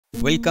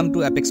Welcome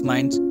to Apex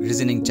Minds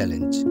Reasoning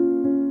Challenge.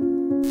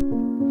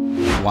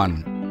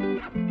 1.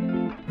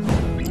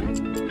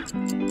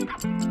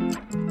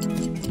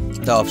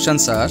 The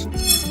options are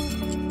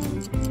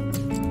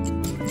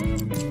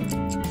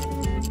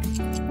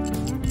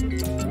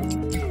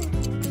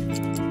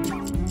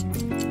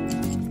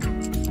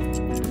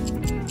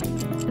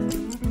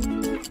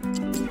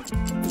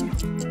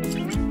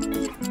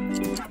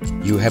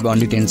You have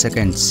only 10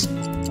 seconds.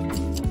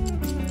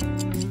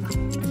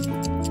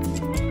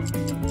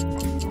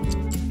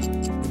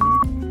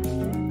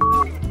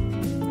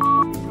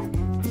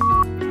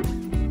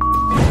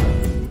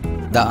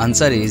 The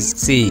answer is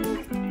C.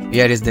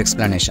 Here is the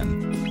explanation.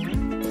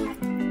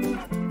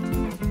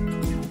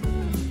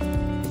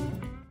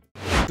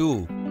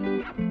 2.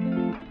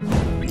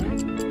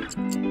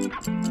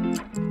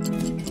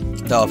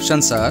 The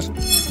options are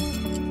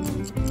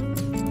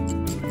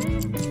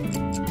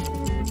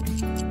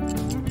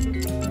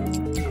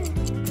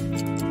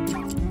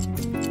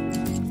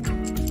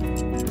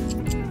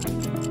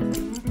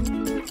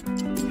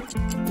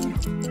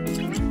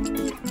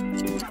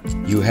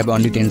You have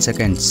only 10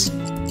 seconds.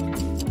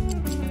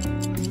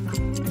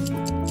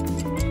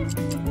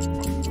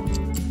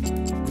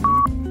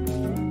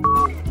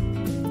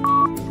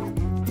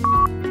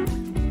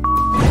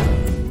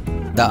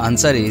 The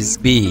answer is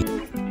B.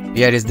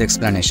 Here is the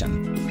explanation.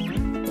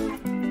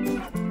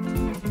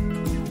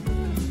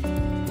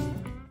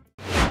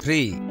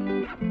 3.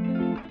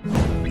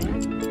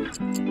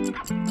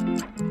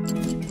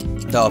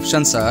 The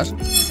options are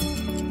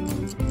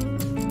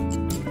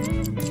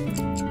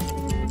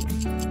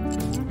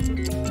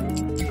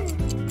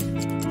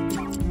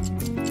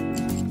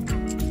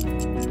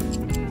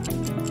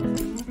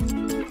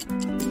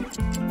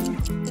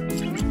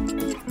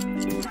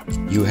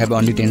You have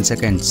only 10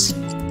 seconds.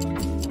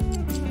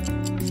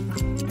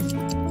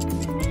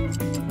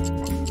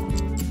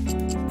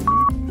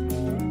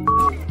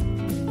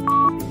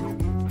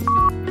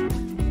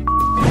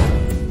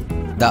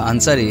 The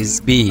answer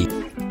is B.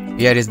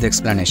 Here is the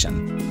explanation.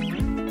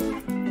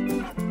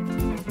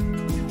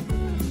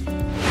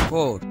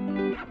 4.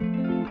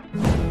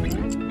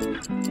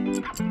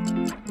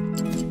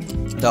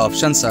 The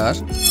options are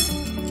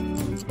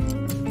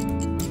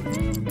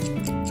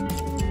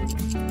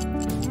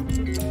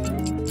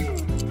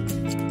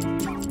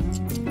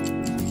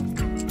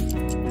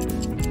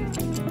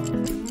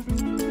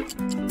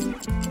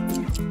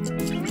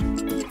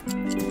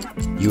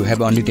You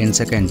have only 10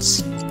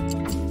 seconds.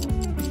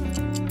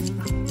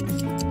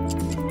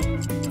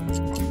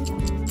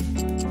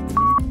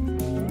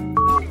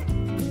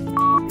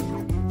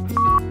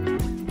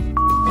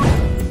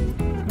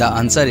 The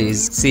answer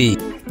is C.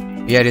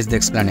 Here is the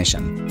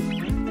explanation.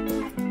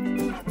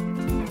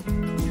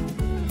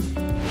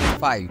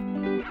 5.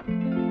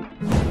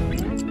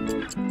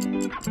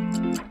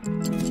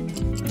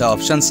 The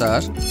options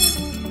are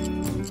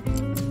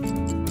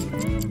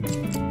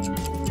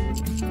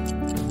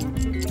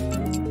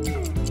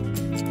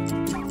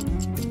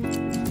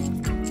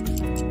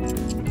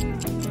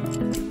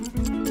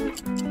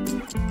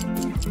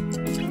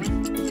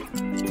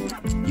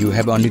You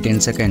have only 10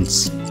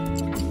 seconds.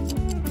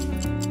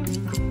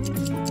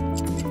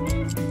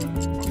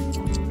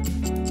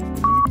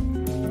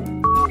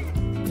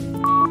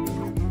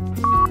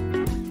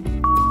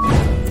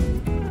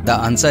 The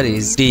answer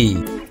is D.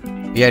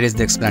 Here is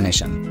the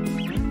explanation.